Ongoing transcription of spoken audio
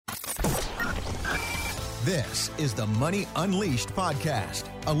This is the Money Unleashed podcast,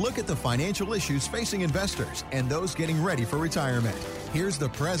 a look at the financial issues facing investors and those getting ready for retirement. Here's the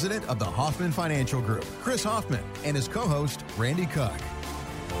president of the Hoffman Financial Group, Chris Hoffman, and his co-host, Randy Cook.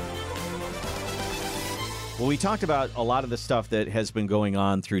 Well, we talked about a lot of the stuff that has been going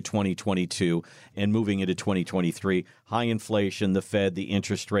on through 2022 and moving into 2023. High inflation, the Fed, the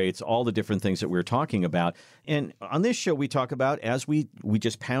interest rates, all the different things that we're talking about. And on this show, we talk about, as we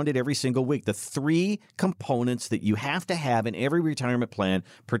just pounded every single week, the three components that you have to have in every retirement plan: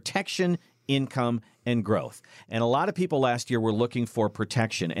 protection, income, and growth. And a lot of people last year were looking for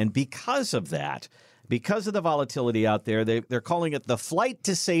protection. And because of that, because of the volatility out there, they're calling it the flight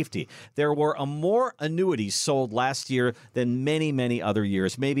to safety. There were more annuities sold last year than many, many other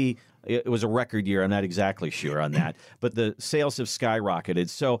years. Maybe it was a record year. I'm not exactly sure on that, but the sales have skyrocketed.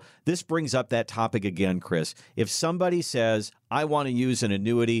 So this brings up that topic again, Chris. If somebody says, I want to use an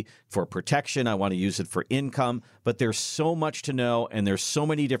annuity for protection, I want to use it for income, but there's so much to know and there's so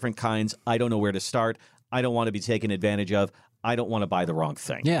many different kinds, I don't know where to start. I don't want to be taken advantage of. I don't want to buy the wrong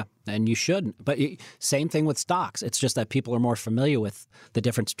thing. Yeah, and you shouldn't. But same thing with stocks. It's just that people are more familiar with the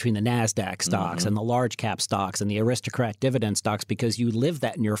difference between the NASDAQ stocks and the large cap stocks and the aristocrat dividend stocks because you live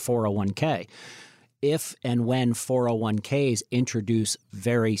that in your 401k. If and when 401ks introduce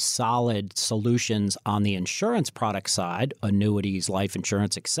very solid solutions on the insurance product side, annuities, life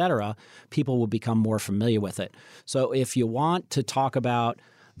insurance, et cetera, people will become more familiar with it. So if you want to talk about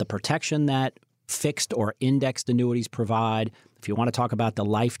the protection that fixed or indexed annuities provide, if you want to talk about the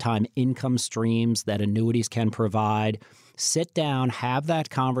lifetime income streams that annuities can provide, sit down, have that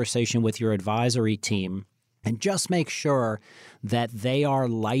conversation with your advisory team, and just make sure that they are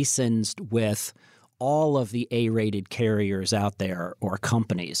licensed with all of the A-rated carriers out there or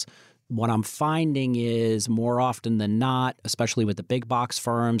companies. What I'm finding is more often than not, especially with the big box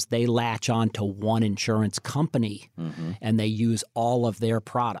firms, they latch on to one insurance company and they use all of their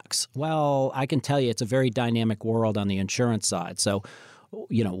products. Well, I can tell you it's a very dynamic world on the insurance side. So,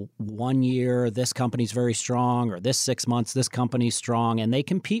 1 year this company's very strong, or this 6 months this company's strong, and they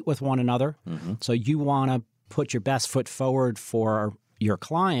compete with one another. So you want to put your best foot forward for your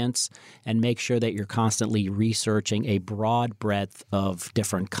clients and make sure that you're constantly researching a broad breadth of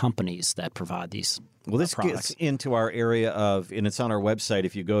different companies that provide these this products. Gets into our area of, and it's on our website,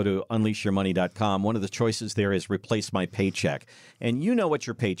 if you go to unleashyourmoney.com, one of the choices there is replace my paycheck. And you know what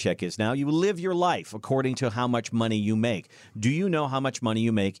your paycheck is now. You live your life according to how much money you make. Do you know how much money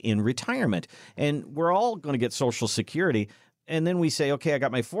you make in retirement? And we're all going to get Social Security. And then we say, okay, I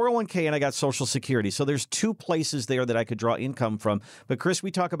got my 401k and I got Social Security. So there's two places there that I could draw income from. But Chris,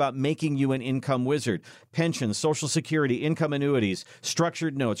 we talk about making you an income wizard: pensions, Social Security, income annuities,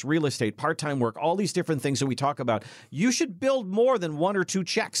 structured notes, real estate, part-time work, all these different things that we talk about. You should build more than one or two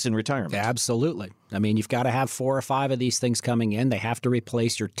checks in retirement. Absolutely. I mean, you've got to have 4 or 5 of these things coming in. They have to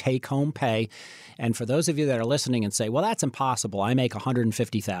replace your take-home pay. And for those of you that are listening and say, well, that's impossible. I make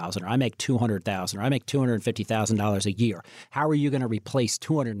 $150,000 or I make $200,000 or I make $250,000 a year. How are you going to replace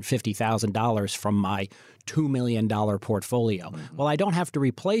 $250,000 from my $2 million portfolio? Well, I don't have to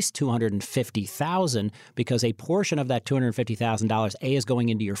replace $250,000 because a portion of that $250,000, A, is going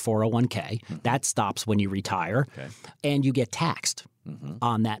into your 401k. That stops when you retire. And you get taxed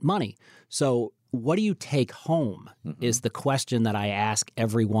on that money. So what do you take home is the question that I ask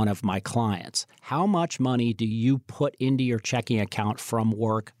every one of my clients. How much money do you put into your checking account from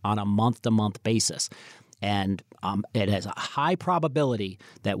work on a month-to-month basis? And it has a high probability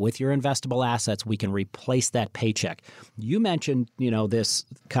that with your investable assets, we can replace that paycheck. You mentioned, this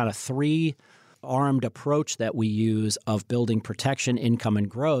kind of 3-armed approach that we use of building protection, income, and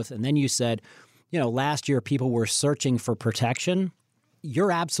growth. And then you said, last year people were searching for protection.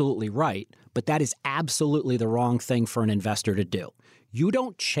 You're absolutely right, but that is absolutely the wrong thing for an investor to do. You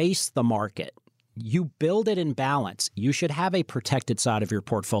don't chase the market. You build it in balance. You should have a protected side of your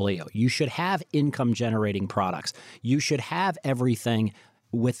portfolio. You should have income-generating products. You should have everything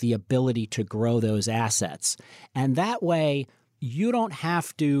with the ability to grow those assets. And that way, you don't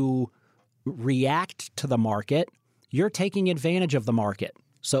have to react to the market. You're taking advantage of the market.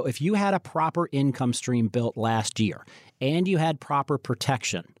 So if you had a proper income stream built last year and you had proper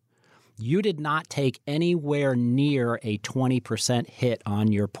protection, you did not take anywhere near a 20% hit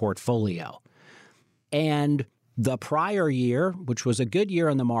on your portfolio. And the prior year, which was a good year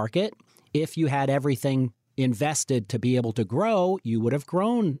in the market, if you had everything invested to be able to grow, you would have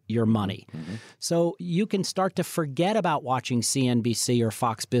grown your money. So you can start to forget about watching CNBC or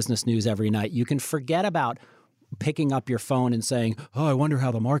Fox Business News every night. You can forget about picking up your phone and saying, oh, I wonder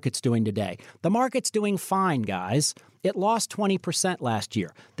how the market's doing today. The market's doing fine, guys. It lost 20% last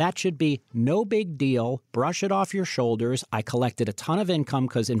year. That should be no big deal. Brush it off your shoulders. I collected a ton of income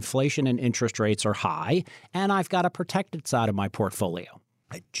because inflation and interest rates are high, and I've got a protected side of my portfolio.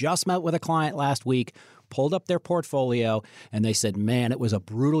 I just met with a client last week, pulled up their portfolio, and they said, man, it was a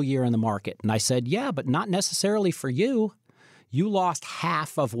brutal year in the market. And I said, yeah, but not necessarily for you. You lost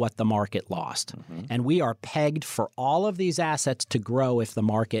half of what the market lost. And we are pegged for all of these assets to grow if the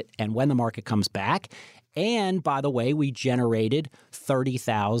market and when the market comes back. And by the way, we generated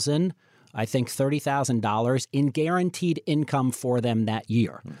 $30,000 in guaranteed income for them that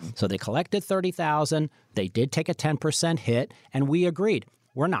year. So they collected $30,000. They did take a 10% hit, and we agreed.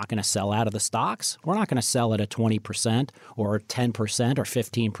 We're not going to sell out of the stocks. We're not going to sell at a 20% or 10% or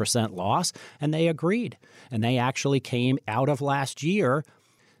 15% loss. And they agreed. And they actually came out of last year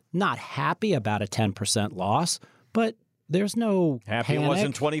not happy about a 10% loss, but there's no happy panic. It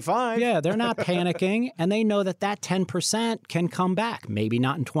wasn't 25. Yeah, they're not panicking, and they know that 10% can come back. Maybe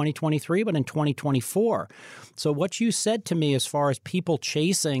not in 2023, but in 2024. So what you said to me as far as people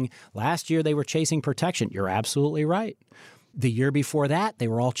chasing, last year they were chasing protection. You're absolutely right. The year before that, they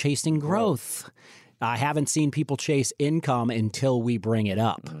were all chasing growth. I haven't seen people chase income until we bring it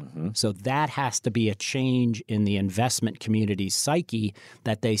up. So that has to be a change in the investment community's psyche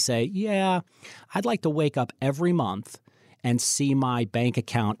that they say, yeah, I'd like to wake up every month and see my bank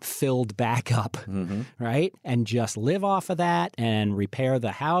account filled back up, right? And just live off of that and repair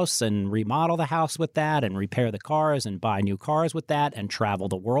the house and remodel the house with that and repair the cars and buy new cars with that and travel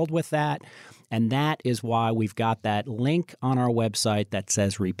the world with that. And that is why we've got that link on our website that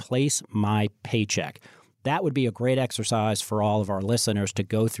says replace my paycheck. That would be a great exercise for all of our listeners to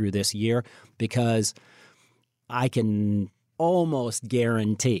go through this year, because I can almost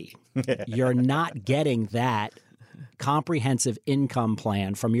guarantee you're not getting that comprehensive income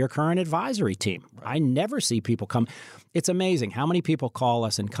plan from your current advisory team. I never see people come. It's amazing how many people call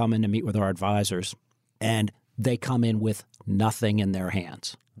us and come in to meet with our advisors, and they come in with nothing in their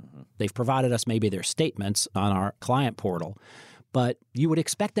hands. They've provided us maybe their statements on our client portal, but you would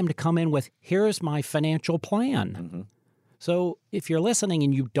expect them to come in with, here's my financial plan. So if you're listening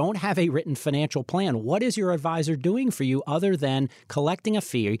and you don't have a written financial plan, what is your advisor doing for you other than collecting a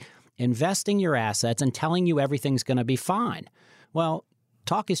fee, investing your assets, and telling you everything's going to be fine? Well,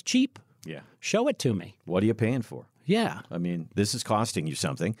 talk is cheap. Yeah. Show it to me. What are you paying for? Yeah. I mean, this is costing you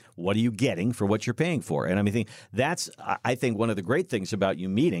something. What are you getting for what you're paying for? And I mean, that's, I think, one of the great things about you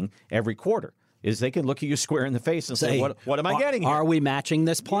meeting every quarter is they can look at you square in the face and say, what am I getting here? Are we matching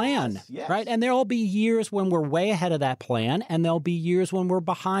this plan? Yes. Right? And there will be years when we're way ahead of that plan, and there'll be years when we're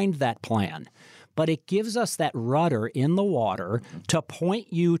behind that plan. But it gives us that rudder in the water to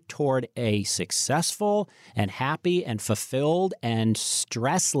point you toward a successful and happy and fulfilled and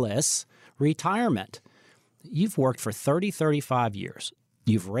stressless retirement. You've worked for 30, 35 years.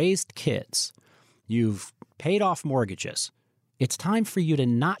 You've raised kids. You've paid off mortgages. It's time for you to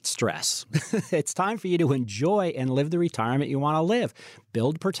not stress. It's time for you to enjoy and live the retirement you want to live.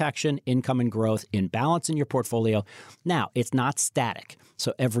 Build protection, income, and growth in balance in your portfolio. Now, it's not static.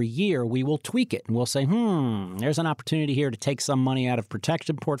 So every year we will tweak it and we'll say, there's an opportunity here to take some money out of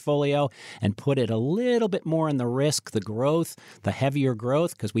protection portfolio and put it a little bit more in the risk, the growth, the heavier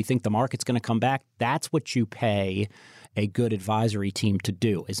growth, because we think the market's going to come back. That's what you pay a good advisory team to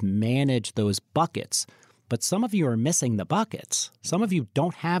do, is manage those buckets. But some of you are missing the buckets. Some of you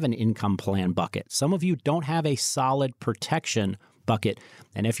don't have an income plan bucket. Some of you don't have a solid protection bucket.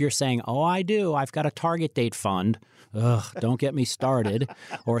 And if you're saying, oh, I do, I've got a target date fund, don't get me started,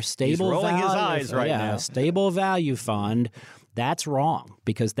 or a stable He's rolling value, his eyes right now. stable value fund, that's wrong,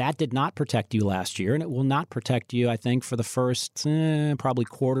 because that did not protect you last year, and it will not protect you, I think, for the first probably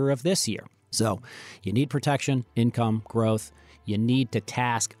quarter of this year. So you need protection, income, growth. You need to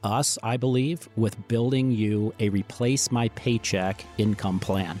task us, I believe, with building you a replace my paycheck income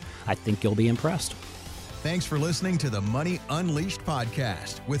plan. I think you'll be impressed. Thanks for listening to the Money Unleashed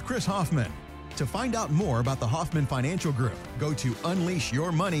podcast with Chris Hoffman. To find out more about the Hoffman Financial Group, go to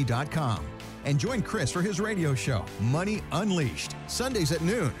unleashyourmoney.com and join Chris for his radio show, Money Unleashed, Sundays at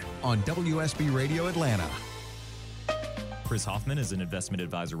noon on WSB Radio Atlanta. Chris Hoffman is an investment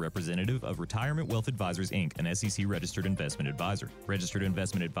advisor representative of Retirement Wealth Advisors, Inc., an SEC-registered investment advisor. Registered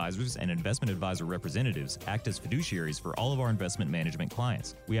investment advisors and investment advisor representatives act as fiduciaries for all of our investment management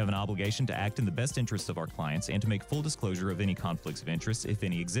clients. We have an obligation to act in the best interests of our clients and to make full disclosure of any conflicts of interest, if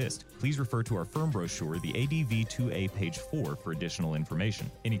any exist. Please refer to our firm brochure, the ADV 2A, page 4, for additional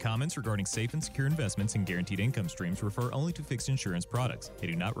information. Any comments regarding safe and secure investments and guaranteed income streams refer only to fixed insurance products. They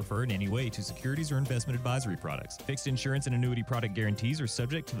do not refer in any way to securities or investment advisory products. Fixed insurance and annuity product guarantees are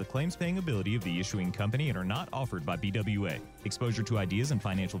subject to the claims-paying ability of the issuing company and are not offered by BWA. Exposure to ideas and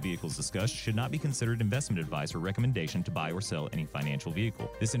financial vehicles discussed should not be considered investment advice or recommendation to buy or sell any financial vehicle.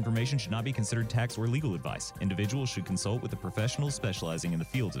 This information should not be considered tax or legal advice. Individuals should consult with the professionals specializing in the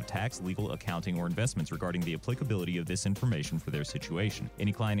fields of tax, legal, accounting, or investments regarding the applicability of this information for their situation.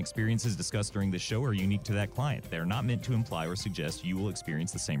 Any client experiences discussed during this show are unique to that client. They are not meant to imply or suggest you will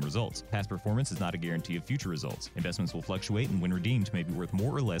experience the same results. Past performance is not a guarantee of future results. Investments will fluctuate and when redeemed may be worth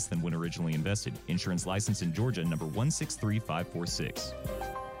more or less than when originally invested. Insurance license in Georgia number 163546.